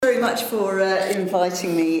much for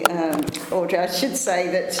inviting me, Audrey. I should say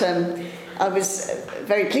that I was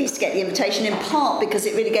very pleased to get the invitation, in part because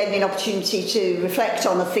it really gave me an opportunity to reflect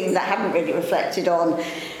on a theme that I hadn't really reflected on.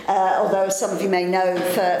 Although, as some of you may know,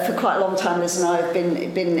 for quite a long time, Liz and I have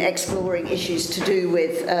been exploring issues to do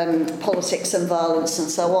with politics and violence and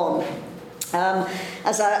so on.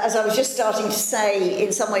 As I was just starting to say,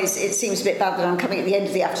 in some ways it seems a bit bad that I'm coming at the end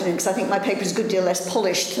of the afternoon, because I think my paper is a good deal less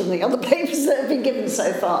polished than the other papers that have been given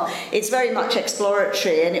so far. It's very much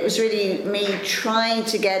exploratory, and it was really me trying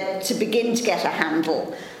to begin to get a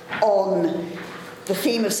handle on the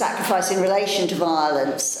theme of sacrifice in relation to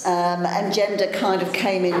violence, and gender kind of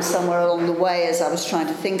came in somewhere along the way as I was trying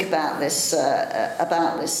to think about this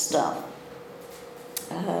stuff.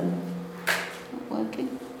 Not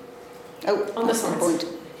working. Oh, on this one. Point.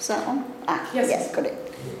 Is that on? Yes, got it.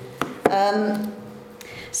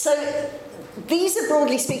 So these are,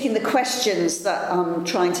 broadly speaking, the questions that I'm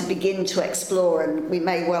trying to begin to explore, and we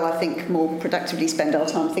may well, I think, more productively spend our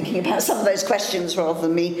time thinking about some of those questions rather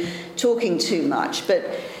than me talking too much. But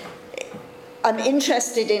I'm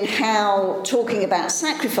interested in how talking about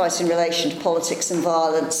sacrifice in relation to politics and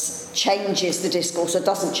violence changes the discourse or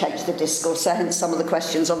doesn't change the discourse, so hence some of the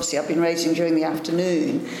questions, obviously, I've been raising during the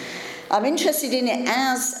afternoon. I'm interested in it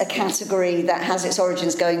as a category that has its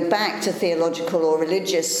origins going back to theological or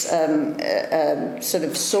religious sort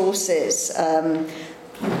of sources,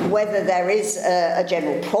 whether there is a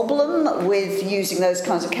general problem with using those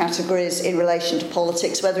kinds of categories in relation to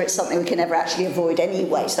politics, whether it's something we can never actually avoid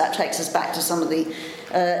anyway. So that takes us back to some of the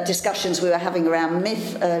discussions we were having around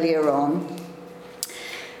myth earlier on.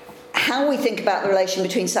 How we think about the relation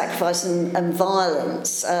between sacrifice and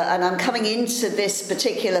violence, and I'm coming into this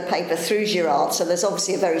particular paper through Girard, so there's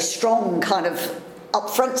obviously a very strong kind of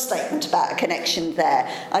upfront statement about a connection there.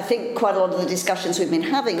 I think quite a lot of the discussions we've been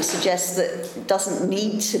having suggest that it doesn't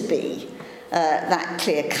need to be that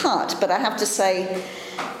clear cut, but I have to say,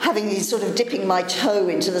 having been sort of dipping my toe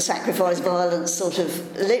into the sacrifice violence sort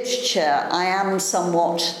of literature, I am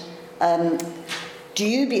somewhat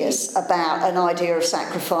dubious about an idea of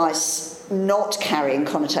sacrifice not carrying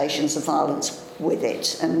connotations of violence with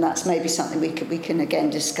it, and that's maybe something we can again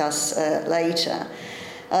discuss later.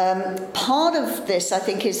 Part of this, I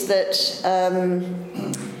think, is that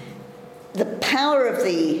the power of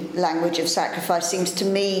the language of sacrifice seems to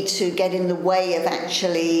me to get in the way of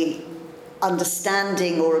actually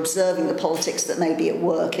understanding or observing the politics that may be at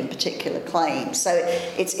work in particular claims. So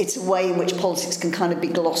it's a way in which politics can kind of be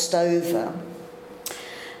glossed over.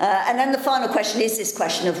 And then the final question is this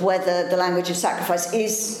question of whether the language of sacrifice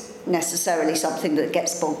is necessarily something that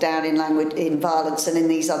gets bogged down in language, in violence and in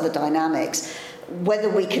these other dynamics, whether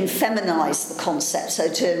we can feminize the concept,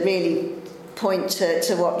 so to really point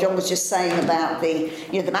to what John was just saying about the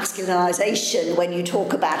masculinization when you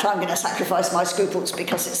talk about, I'm going to sacrifice my scruples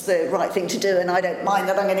because it's the right thing to do and I don't mind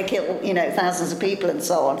that I'm going to kill, thousands of people and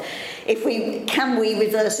so on. Can we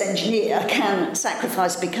reverse engineer, can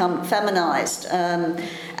sacrifice become feminized? And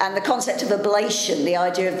the concept of oblation, the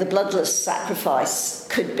idea of the bloodless sacrifice,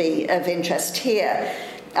 could be of interest here.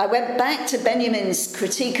 I went back to Benjamin's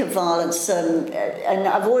critique of violence, and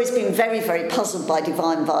I've always been very, very puzzled by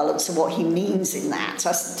divine violence and what he means in that.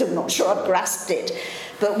 I'm still not sure I've grasped it.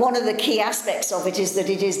 But one of the key aspects of it is that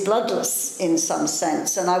it is bloodless in some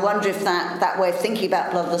sense. And I wonder if that way of thinking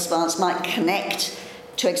about bloodless violence might connect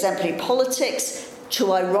to exemplary politics,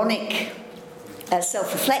 to ironic,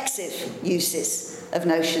 self-reflexive uses of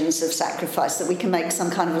notions of sacrifice, that we can make some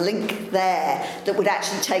kind of a link there that would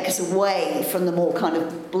actually take us away from the more kind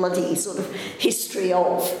of bloody sort of history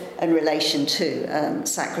of and relation to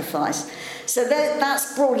sacrifice. So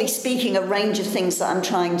that's, broadly speaking, a range of things that I'm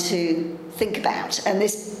trying to think about. And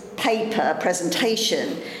this paper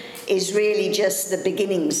presentation is really just the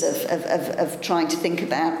beginnings of trying to think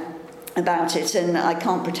about it. And I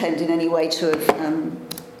can't pretend in any way to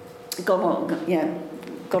have got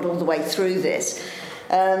all the way through this.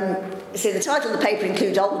 So the title of the paper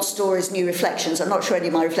includes Old Stories, New Reflections. I'm not sure any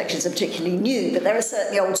of my reflections are particularly new, but there are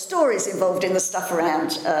certainly old stories involved in the stuff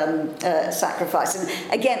around sacrifice.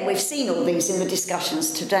 And again, we've seen all these in the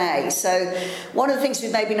discussions today. So one of the things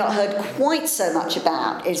we've maybe not heard quite so much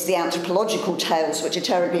about is the anthropological tales, which are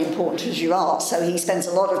terribly important to Girard. So he spends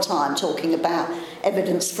a lot of time talking about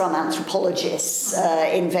evidence from anthropologists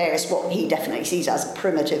in various, what he definitely sees as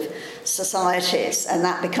primitive societies, and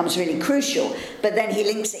that becomes really crucial. But then he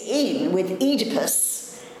links it in with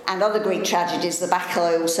Oedipus and other Greek tragedies. The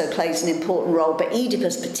Bacchae also plays an important role, but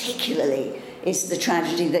Oedipus particularly is the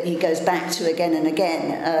tragedy that he goes back to again and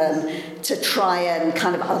again to try and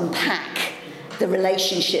kind of unpack the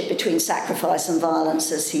relationship between sacrifice and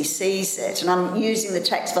violence as he sees it. And I'm using the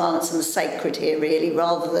text violence and the sacred here, really,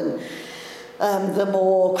 rather than the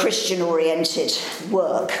more Christian-oriented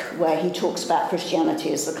work where he talks about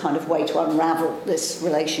Christianity as the kind of way to unravel this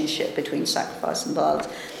relationship between sacrifice and violence.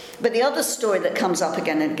 But the other story that comes up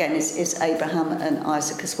again and again is Abraham and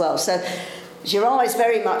Isaac as well. So Girard is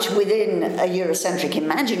very much within a Eurocentric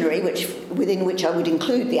imaginary, within which I would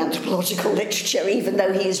include the anthropological literature, even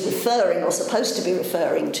though he is referring, or supposed to be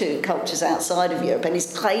referring, to cultures outside of Europe, and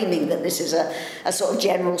he's claiming that this is a sort of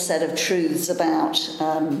general set of truths about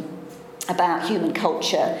human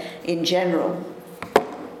culture in general.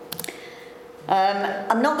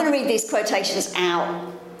 I'm not going to read these quotations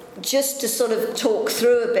out, just to sort of talk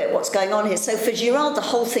through a bit what's going on here. So for Girard, the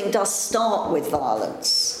whole thing does start with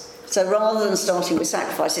violence. So rather than starting with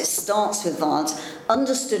sacrifice, it starts with violence,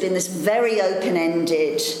 understood in this very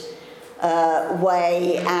open-ended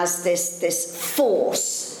way as this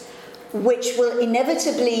force which will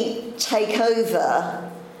inevitably take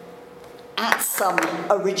over at some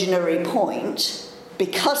originary point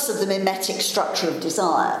because of the mimetic structure of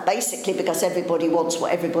desire, basically because everybody wants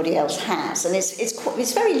what everybody else has. And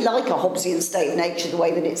it's very like a Hobbesian state of nature, the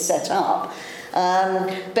way that it's set up.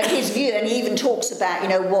 But his view, and he even talks about,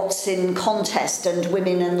 what's in contest and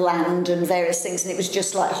women and land and various things, and it was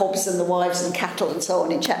just like Hobbes and the wives and cattle and so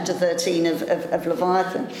on in chapter 13 of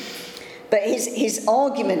Leviathan. But his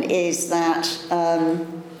argument is that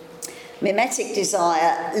mimetic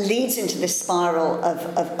desire leads into this spiral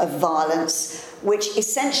of violence, which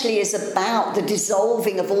essentially is about the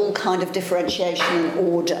dissolving of all kind of differentiation and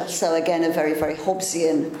order. So again, a very, very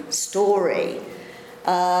Hobbesian story.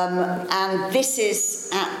 And this is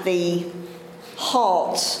at the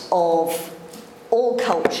heart of all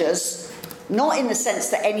cultures, not in the sense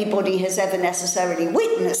that anybody has ever necessarily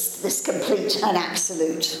witnessed this complete and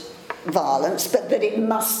absolute violence, but that it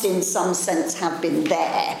must in some sense have been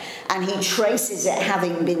there. And he traces it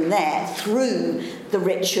having been there through the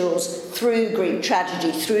rituals, through Greek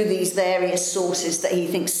tragedy, through these various sources that he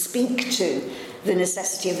thinks speak to the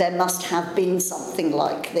necessity of there must have been something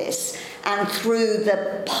like this, and through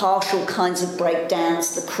the partial kinds of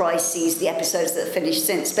breakdowns, the crises, the episodes that have finished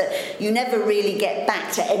since. But you never really get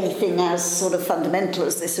back to anything as sort of fundamental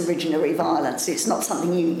as this originary violence. It's not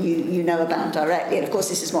something you know about directly. And of course,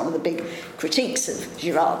 this is one of the big critiques of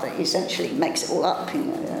Girard, that he essentially makes it all up.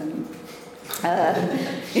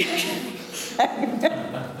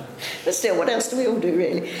 But still, what else do we all do,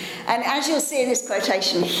 really? And as you'll see in this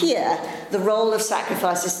quotation here, the role of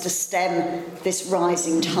sacrifice is to stem this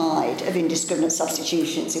rising tide of indiscriminate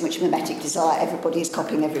substitutions in which mimetic desire, everybody is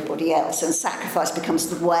copying everybody else, and sacrifice becomes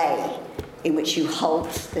the way in which you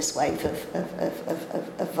halt this wave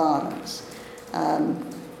of violence.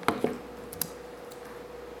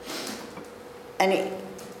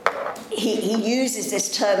 He uses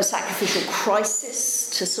this term sacrificial crisis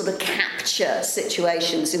to sort of capture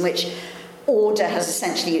situations in which order has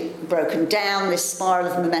essentially broken down, this spiral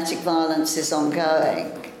of mimetic violence is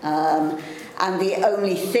ongoing, and the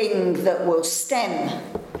only thing that will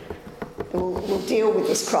deal with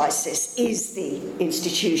this crisis is the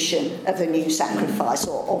institution of a new sacrifice,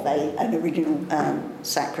 or of an original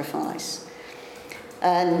sacrifice.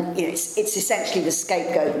 And it's essentially the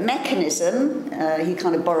scapegoat mechanism. He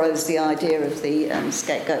kind of borrows the idea of the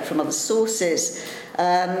scapegoat from other sources.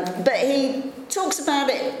 But he talks about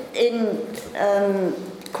it in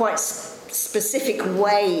quite specific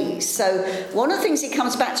ways. So one of the things he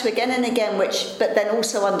comes back to again and again, but then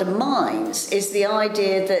also undermines, is the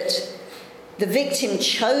idea that the victim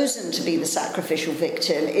chosen to be the sacrificial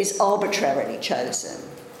victim is arbitrarily chosen.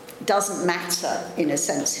 It doesn't matter, in a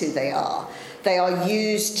sense, who they are. They are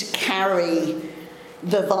used to carry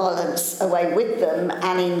the violence away with them,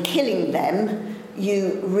 and in killing them,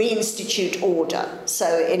 you reinstitute order.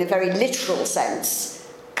 So in a very literal sense,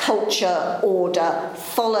 culture, order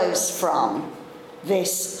follows from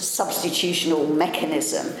this substitutional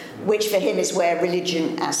mechanism, which for him is where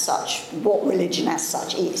religion as such, what religion as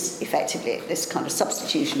such is, effectively, this kind of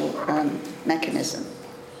substitutional mechanism.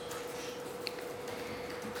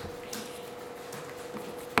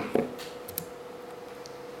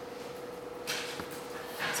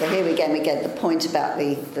 So here we get the point about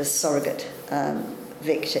the surrogate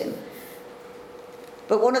victim.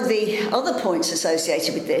 But one of the other points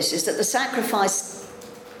associated with this is that the sacrifice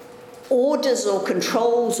orders or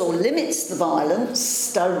controls or limits the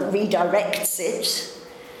violence, redirects it.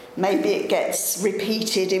 Maybe it gets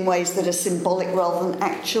repeated in ways that are symbolic rather than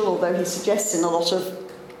actual, although he suggests in a lot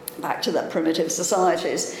of, back to that primitive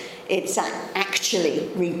societies, it's actually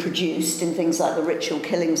reproduced in things like the ritual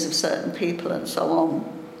killings of certain people and so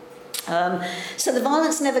on. So the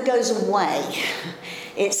violence never goes away.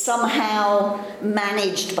 It's somehow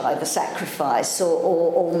managed by the sacrifice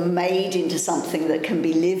or made into something that can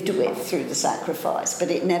be lived with through the sacrifice,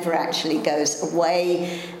 but it never actually goes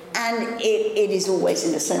away, and it is always,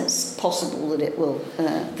 in a sense, possible that it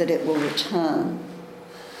will return.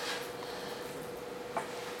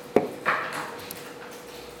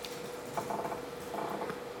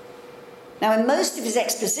 Now, in most of his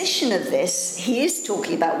exposition of this, he is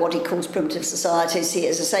talking about what he calls primitive societies. He,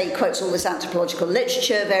 as I say, he quotes all this anthropological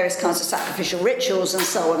literature, various kinds of sacrificial rituals, and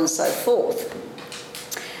so on and so forth.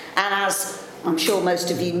 And as I'm sure most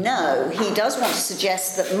of you know, he does want to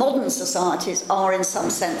suggest that modern societies are, in some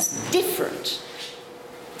sense, different.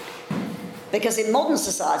 Because in modern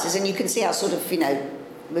societies, and you can see how sort of,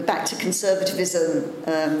 we're back to conservatism,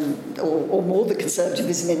 or more than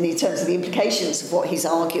conservatism in terms of the implications of what he's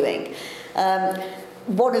arguing.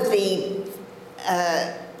 One of the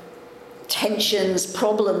tensions,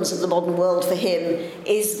 problems of the modern world for him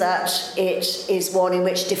is that it is one in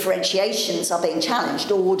which differentiations are being challenged.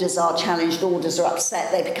 Orders are challenged, orders are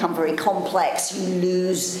upset, they become very complex, you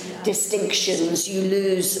lose distinctions, you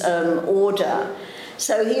lose order.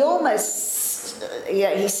 So he almost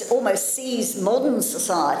sees modern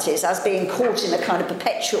societies as being caught in a kind of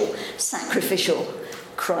perpetual sacrificial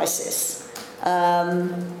crisis.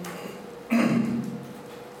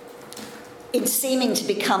 In seeming to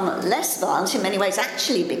become less violent, in many ways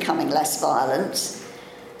actually becoming less violent,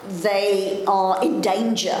 they are in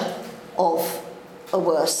danger of a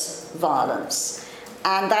worse violence.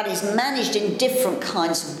 And that is managed in different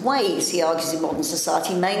kinds of ways, he argues, in modern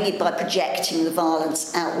society, mainly by projecting the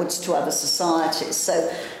violence outwards to other societies.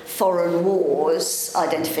 So foreign wars,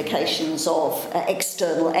 identifications of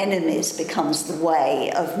external enemies becomes the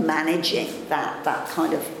way of managing that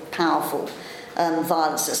kind of powerful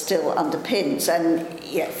violence that still underpins. And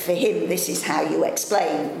for him, this is how you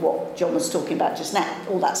explain what John was talking about just now,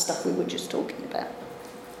 all that stuff we were just talking about.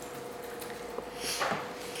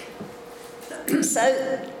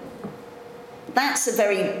 So that's a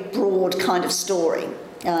very broad kind of story.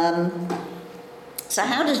 So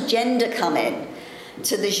how does gender come in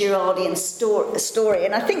to the Girardian story?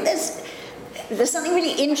 And I think there's something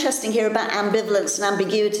really interesting here about ambivalence and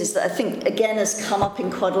ambiguities that I think, again, has come up in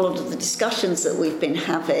quite a lot of the discussions that we've been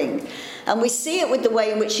having. And we see it with the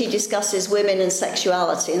way in which he discusses women and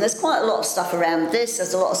sexuality. And there's quite a lot of stuff around this.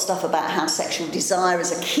 There's a lot of stuff about how sexual desire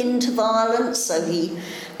is akin to violence. So he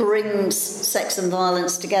brings sex and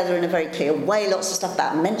violence together in a very clear way. Lots of stuff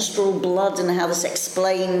about menstrual blood and how this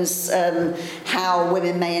explains how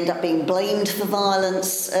women may end up being blamed for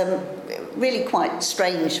violence. Really quite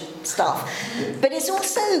strange stuff. But it's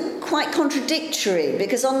also quite contradictory,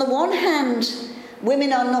 because on the one hand,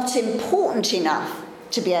 women are not important enough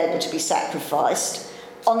to be able to be sacrificed.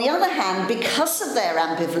 On the other hand, because of their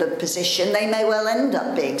ambivalent position, they may well end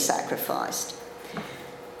up being sacrificed.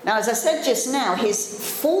 Now, as I said just now,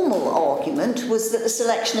 his formal argument was that the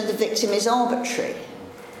selection of the victim is arbitrary.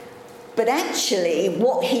 But actually,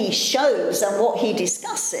 what he shows and what he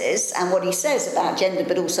discusses and what he says about gender,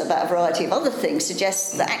 but also about a variety of other things,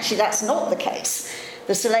 suggests that actually that's not the case.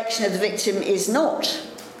 The selection of the victim is not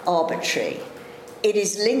arbitrary. It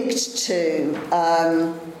is linked to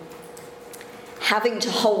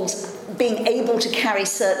being able to carry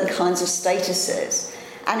certain kinds of statuses.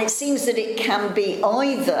 And it seems that it can be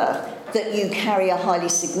either that you carry a highly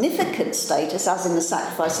significant status, as in the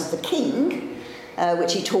sacrifice of the king,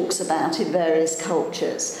 which he talks about in various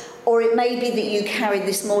cultures, or it may be that you carry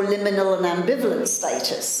this more liminal and ambivalent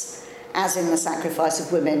status, as in the sacrifice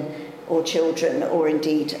of women or children, or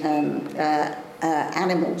indeed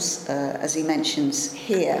animals, as he mentions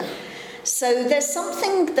here. So there's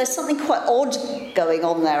something quite odd going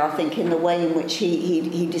on there, I think, in the way in which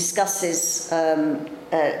he discusses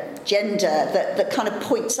gender that kind of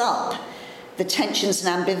points up the tensions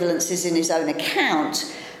and ambivalences in his own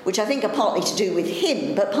account, which I think are partly to do with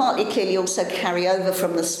him, but partly clearly also carry over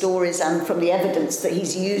from the stories and from the evidence that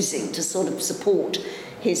he's using to sort of support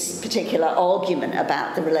his particular argument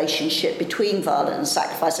about the relationship between violence and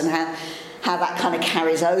sacrifice, and how that kind of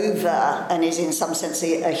carries over and is in some sense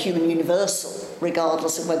a human universal,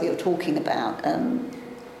 regardless of whether you're talking about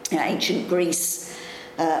ancient Greece,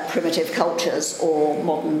 primitive cultures, or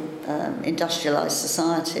modern industrialised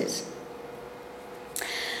societies.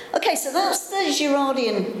 Okay, so that's the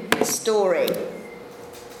Girardian story.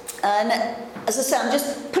 And as I say, I'm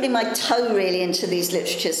just putting my toe really into these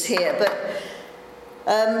literatures here, but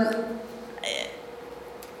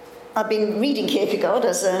I've been reading Kierkegaard,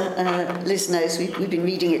 as Liz knows. We've been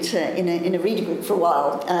reading it in a reading group for a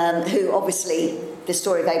while, who obviously, the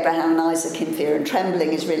story of Abraham and Isaac in Fear and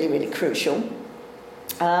Trembling is really, really crucial.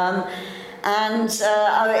 I'm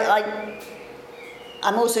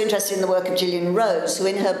also interested in the work of Gillian Rose, who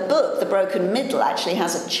in her book, The Broken Middle, actually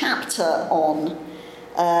has a chapter on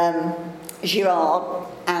Girard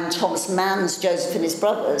and Thomas Mann's Joseph and His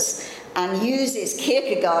Brothers, and uses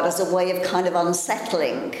Kierkegaard as a way of kind of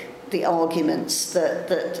unsettling the arguments that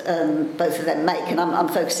both of them make. And I'm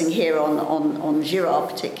focusing here on Girard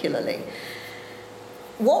particularly.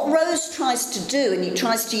 What Rose tries to do, and he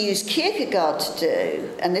tries to use Kierkegaard to do,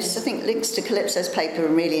 and this I think links to Calypso's paper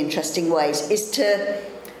in really interesting ways, is to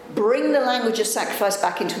bring the language of sacrifice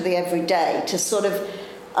back into the everyday, to sort of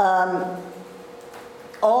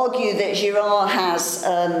argue that Girard has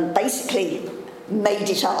basically made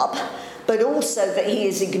it up, but also that he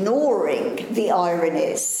is ignoring the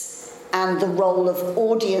ironies and the role of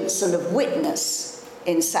audience and of witness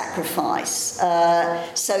in sacrifice,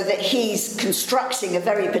 so that he's constructing a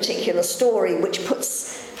very particular story which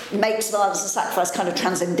makes violence and sacrifice kind of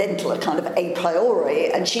transcendental, a kind of a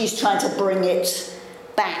priori, and she's trying to bring it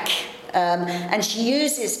back. And she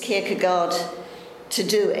uses Kierkegaard to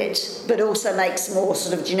do it, but also makes more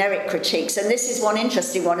sort of generic critiques. And this is one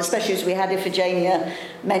interesting one, especially as we had Iphigenia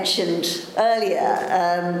mentioned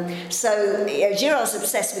earlier. So Girard's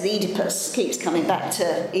obsessed with Oedipus, keeps coming back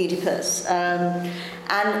to Oedipus.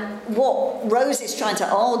 And what Rose is trying to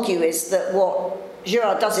argue is that what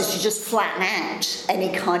Girard does is to just flatten out any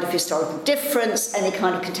kind of historical difference, any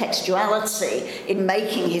kind of contextuality in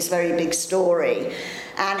making his very big story.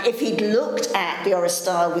 And if he'd looked at the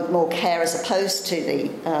Oresteia with more care as opposed to the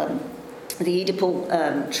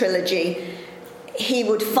Oedipal trilogy, he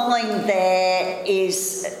would find there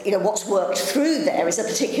is, what's worked through there is a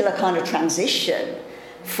particular kind of transition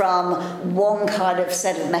from one kind of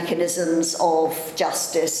set of mechanisms of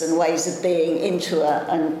justice and ways of being into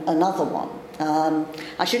another one.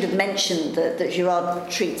 I should have mentioned that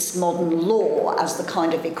Girard treats modern law as the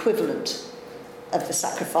kind of equivalent of the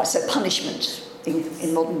sacrifice, so punishment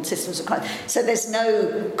in modern systems of crime. So there's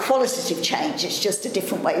no qualitative change, it's just a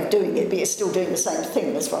different way of doing it, but it's still doing the same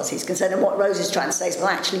thing as far as he's concerned. And what Rose is trying to say is, well,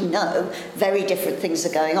 actually, no, very different things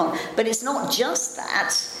are going on. But it's not just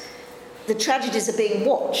that. The tragedies are being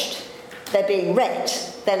watched, they're being read,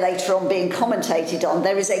 they're later on being commentated on.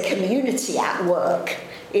 There is a community at work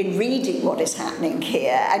in reading what is happening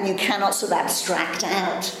here, and you cannot sort of abstract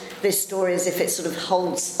out this story as if it sort of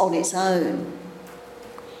holds on its own.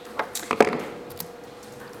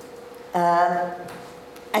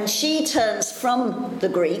 And she turns from the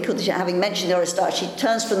Greek, or having mentioned the Oresteia, she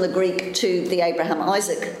turns from the Greek to the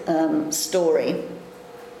Abraham-Isaac story,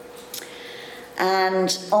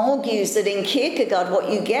 and argues that in Kierkegaard what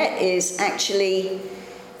you get is actually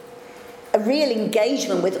a real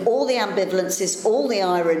engagement with all the ambivalences, all the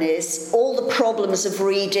ironies, all the problems of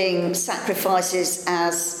reading sacrifice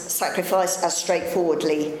as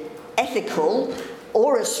straightforwardly ethical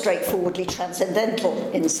or as straightforwardly transcendental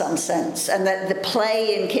in some sense. And that the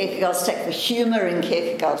play in Kierkegaard's text, the humour in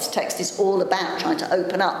Kierkegaard's text is all about trying to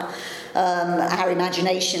open up our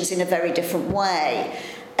imaginations in a very different way.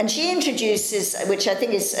 And she introduces, which I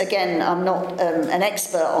think is, again, I'm not an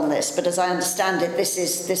expert on this, but as I understand it, this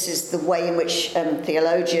is the way in which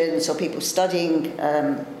theologians or people studying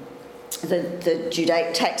the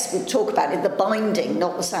Judaic text would talk about it, the binding,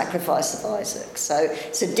 not the sacrifice of Isaac. So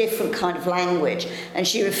it's a different kind of language. And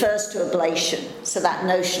she refers to oblation, so that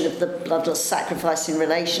notion of the bloodless sacrifice in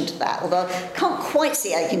relation to that. Although I can't quite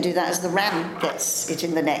see how you can do that as the ram gets it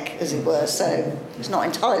in the neck, as it were. So it's not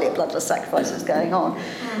entirely a bloodless sacrifice that's going on.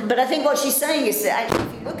 But I think what she's saying is that actually,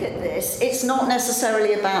 if you look at this, it's not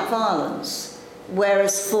necessarily about violence.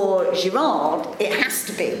 Whereas for Girard, it has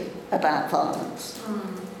to be about violence.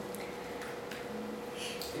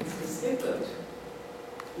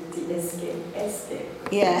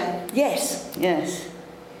 Yeah, yes.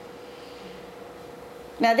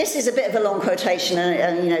 Now, this is a bit of a long quotation,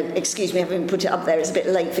 and excuse me, having put it up there, it's a bit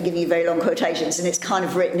late for giving you very long quotations, and it's kind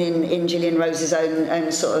of written in Gillian Rose's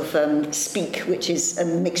own sort of speak, which is a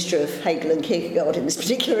mixture of Hegel and Kierkegaard in this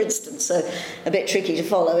particular instance, so a bit tricky to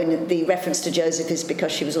follow, and the reference to Joseph is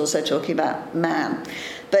because she was also talking about man.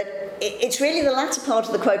 But it's really the latter part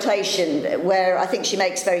of the quotation where I think she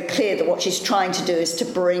makes very clear that what she's trying to do is to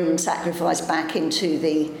bring sacrifice back into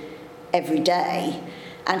the everyday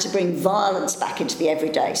and to bring violence back into the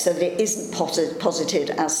everyday so that it isn't posited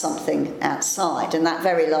as something outside. And that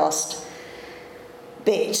very last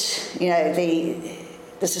bit,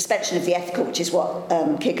 the suspension of the ethical, which is what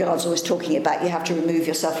Kierkegaard's always talking about. You have to remove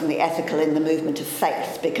yourself from the ethical in the movement of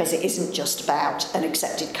faith, because it isn't just about an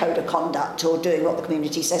accepted code of conduct or doing what the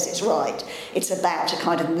community says is right. It's about a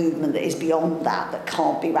kind of movement that is beyond that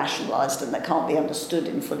can't be rationalised and that can't be understood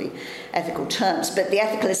in fully ethical terms. But the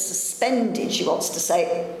ethical is suspended, she wants to say.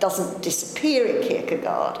 It doesn't disappear in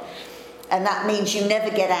Kierkegaard. And that means you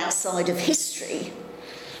never get outside of history,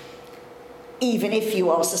 even if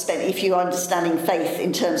you are understanding faith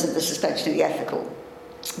in terms of the suspension of the ethical.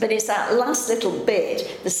 But it's that last little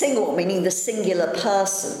bit, the single, meaning the singular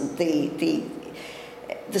person, the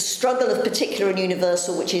struggle of particular and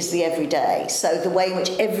universal, which is the everyday. So the way in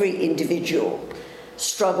which every individual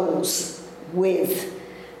struggles with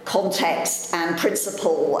context and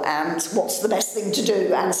principle and what's the best thing to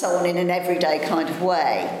do and so on in an everyday kind of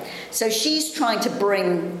way. So she's trying to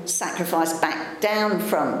bring sacrifice back down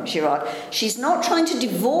from Girard. She's not trying to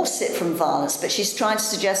divorce it from violence, but she's trying to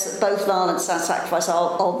suggest that both violence and sacrifice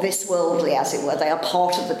are this worldly, as it were. They are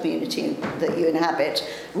part of the community that you inhabit,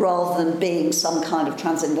 rather than being some kind of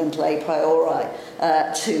transcendental a priori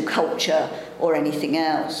to culture or anything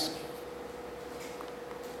else.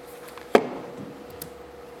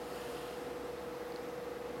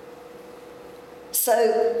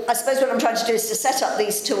 So I suppose what I'm trying to do is to set up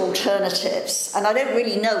these two alternatives. And I don't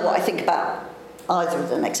really know what I think about either of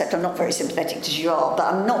them, except I'm not very sympathetic to Girard,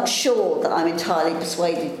 but I'm not sure that I'm entirely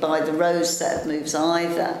persuaded by the Rose set of moves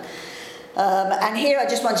either. And here I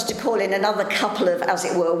just wanted to call in another couple of, as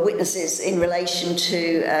it were, witnesses in relation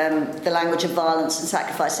to the language of violence and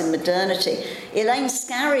sacrifice in modernity. Elaine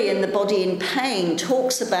Scarry in The Body in Pain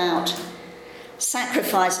talks about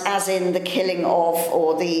sacrifice as in the killing of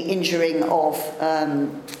or the injuring of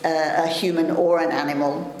a human or an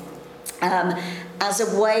animal, as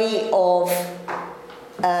a way of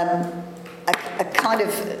a kind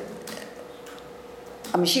of,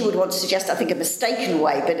 I mean, she would want to suggest, I think, a mistaken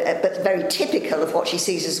way, but very typical of what she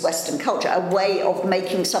sees as Western culture, a way of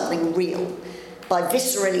making something real. By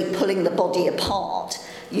viscerally pulling the body apart,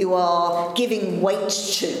 you are giving weight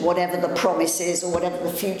to whatever the promise is or whatever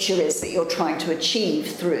the future is that you're trying to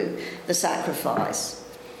achieve through the sacrifice.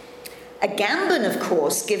 Agamben, of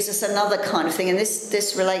course, gives us another kind of thing, and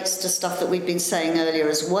this relates to stuff that we've been saying earlier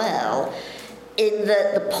as well, in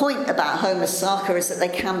that the point about Homer Saka is that they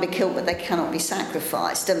can be killed but they cannot be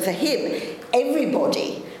sacrificed. And for him,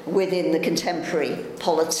 everybody within the contemporary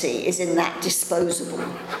polity is in that disposable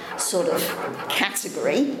sort of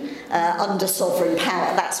category under sovereign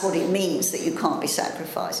power. That's what it means that you can't be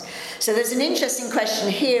sacrificed. So there's an interesting question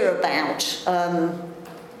here about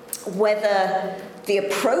whether the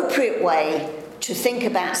appropriate way to think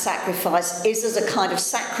about sacrifice is as a kind of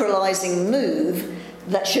sacralising move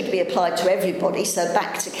that should be applied to everybody, so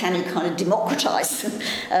back to can you kind of democratise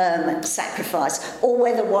sacrifice, or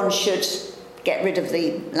whether one should get rid of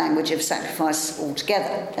the language of sacrifice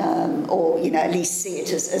altogether, or at least see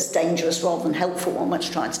it as dangerous rather than helpful when one's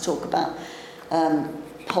trying to talk about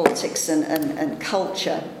politics and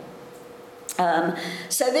culture.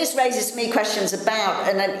 So this raises me questions about,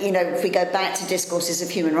 and if we go back to discourses of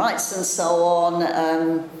human rights and so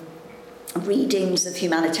on, readings of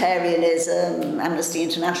humanitarianism, Amnesty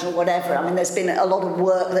International, whatever. I mean, there's been a lot of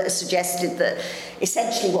work that has suggested that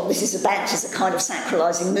essentially what this is about is a kind of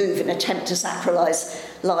sacralising move, an attempt to sacralise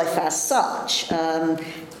life as such,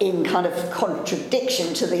 in kind of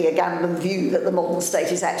contradiction to the Agamben view that the modern state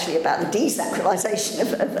is actually about the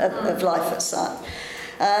desacralisation of life as such.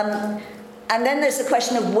 And then there's the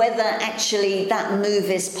question of whether actually that move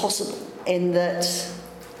is possible, in that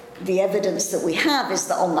the evidence that we have is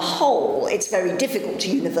that on the whole, it's very difficult to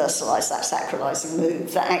universalise that sacralising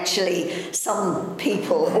move, that actually some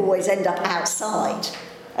people always end up outside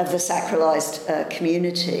of the sacralised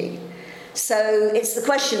community. So it's the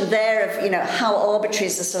question there of, how arbitrary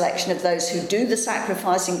is the selection of those who do the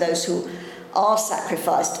sacrificing, those who are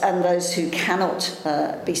sacrificed, and those who cannot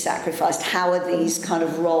be sacrificed. How are these kind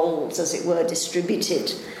of roles, as it were,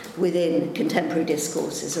 distributed within contemporary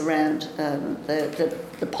discourses around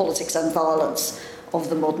the politics and violence of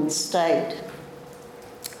the modern state?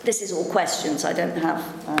 This is all questions. I don't have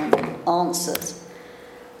answers.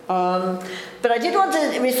 But I did want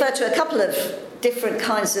to refer to a couple of different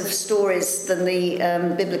kinds of stories than the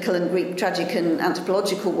biblical and Greek tragic and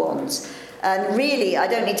anthropological ones. And really, I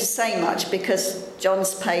don't need to say much, because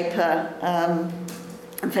John's paper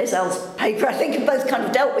and Faisal's paper, I think, have both kind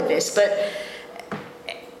of dealt with this. But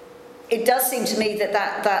it does seem to me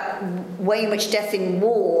that way in which death in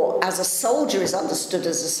war as a soldier is understood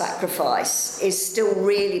as a sacrifice is still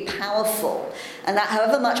really powerful. And that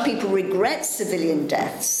however much people regret civilian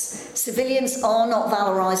deaths, civilians are not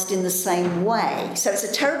valorised in the same way. So it's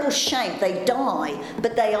a terrible shame. They die,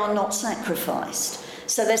 but they are not sacrificed.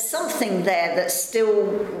 So there's something there that's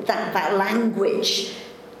still, that language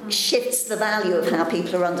shifts the value of how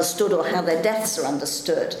people are understood or how their deaths are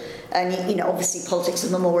understood. And, you know, obviously politics of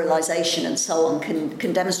memorialisation and so on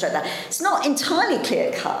can demonstrate that. It's not entirely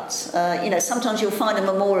clear-cut. You know, sometimes you'll find a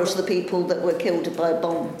memorial to the people that were killed by a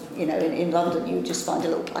bomb, you know, in London. You just find a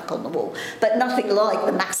little plaque on the wall. But nothing like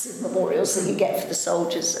the massive memorials that you get for the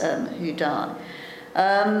soldiers who die.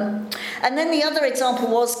 And then the other example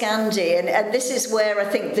was Gandhi, and this is where I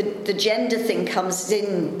think the gender thing comes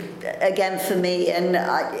in again for me. And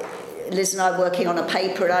Liz and I are working on a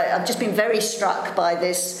paper, and I've just been very struck by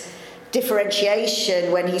this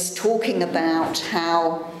differentiation when he's talking about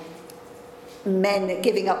how men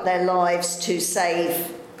giving up their lives to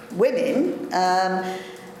save women,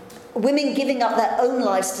 women giving up their own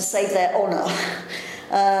lives to save their honour.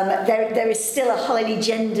 There is still a highly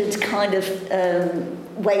gendered kind of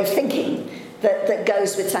way of thinking that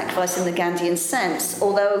goes with sacrifice in the Gandhian sense.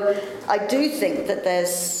 Although I do think that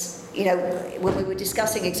there's, you know, when we were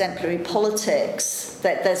discussing exemplary politics,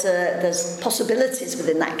 that there's possibilities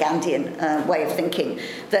within that Gandhian way of thinking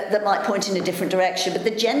that might point in a different direction. But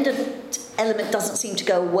the gendered element doesn't seem to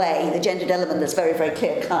go away. The gendered element that's very, very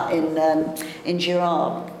clear cut in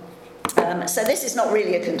Girard. So this is not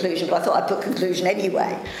really a conclusion, but I thought I'd put conclusion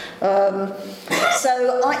anyway.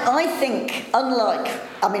 So I think,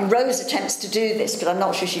 Rose attempts to do this, but I'm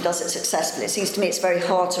not sure she does it successfully. It seems to me it's very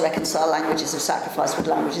hard to reconcile languages of sacrifice with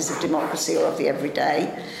languages of democracy or of the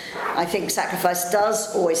everyday. I think sacrifice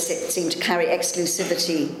does always seem to carry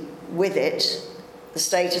exclusivity with it, the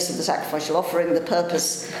status of the sacrificial offering, the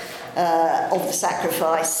purpose of the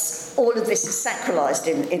sacrifice. All of this is sacralised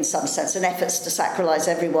in some sense, and efforts to sacralise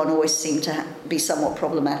everyone always seem to be somewhat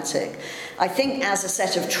problematic. I think as a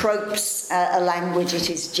set of tropes, a language, it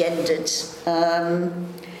is gendered.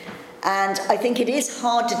 And I think it is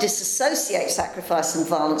hard to disassociate sacrifice and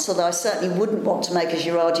violence, although I certainly wouldn't want to make a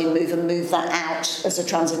Girardian move and move that out as a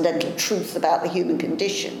transcendental truth about the human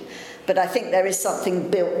condition. But I think there is something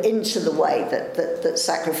built into the way that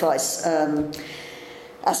sacrifice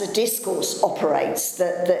as a discourse operates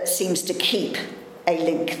that seems to keep a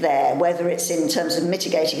link there, whether it's in terms of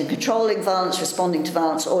mitigating and controlling violence, responding to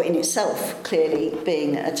violence, or in itself clearly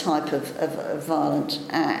being a type of violent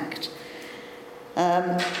act.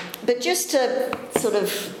 But just to sort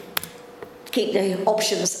of keep the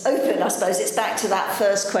options open, I suppose it's back to that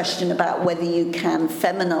first question about whether you can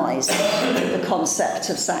feminise the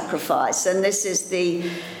concept of sacrifice. And this is the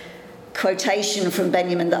quotation from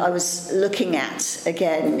Benjamin that I was looking at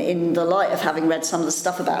again in the light of having read some of the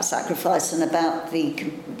stuff about sacrifice and about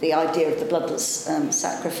the idea of the bloodless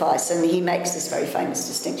sacrifice. And he makes this very famous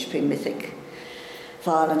distinction between mythic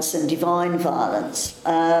violence and divine violence.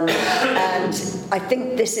 And I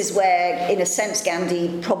think this is where, in a sense,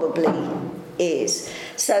 Gandhi probably is.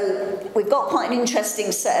 So we've got quite an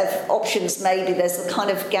interesting set of options maybe. There's the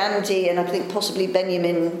kind of Gandhi and I think possibly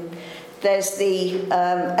Benjamin. There's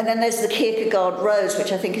and then there's the Kierkegaard Rose,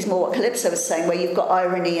 which I think is more what Calypso was saying, where you've got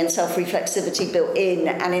irony and self-reflexivity built in,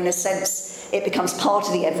 and in a sense it becomes part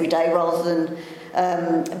of the everyday rather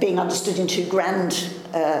than being understood in too grand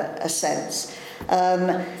a sense.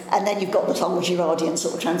 And then you've got the Tongue Girardian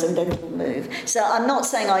sort of transcendental move. So I'm not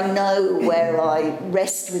saying I know where I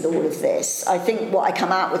rest with all of this. I think what I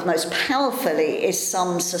come out with most powerfully is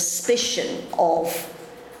some suspicion of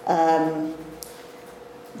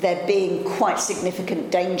there being quite significant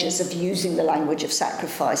dangers of using the language of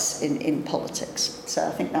sacrifice in politics. So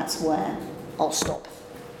I think that's where I'll stop.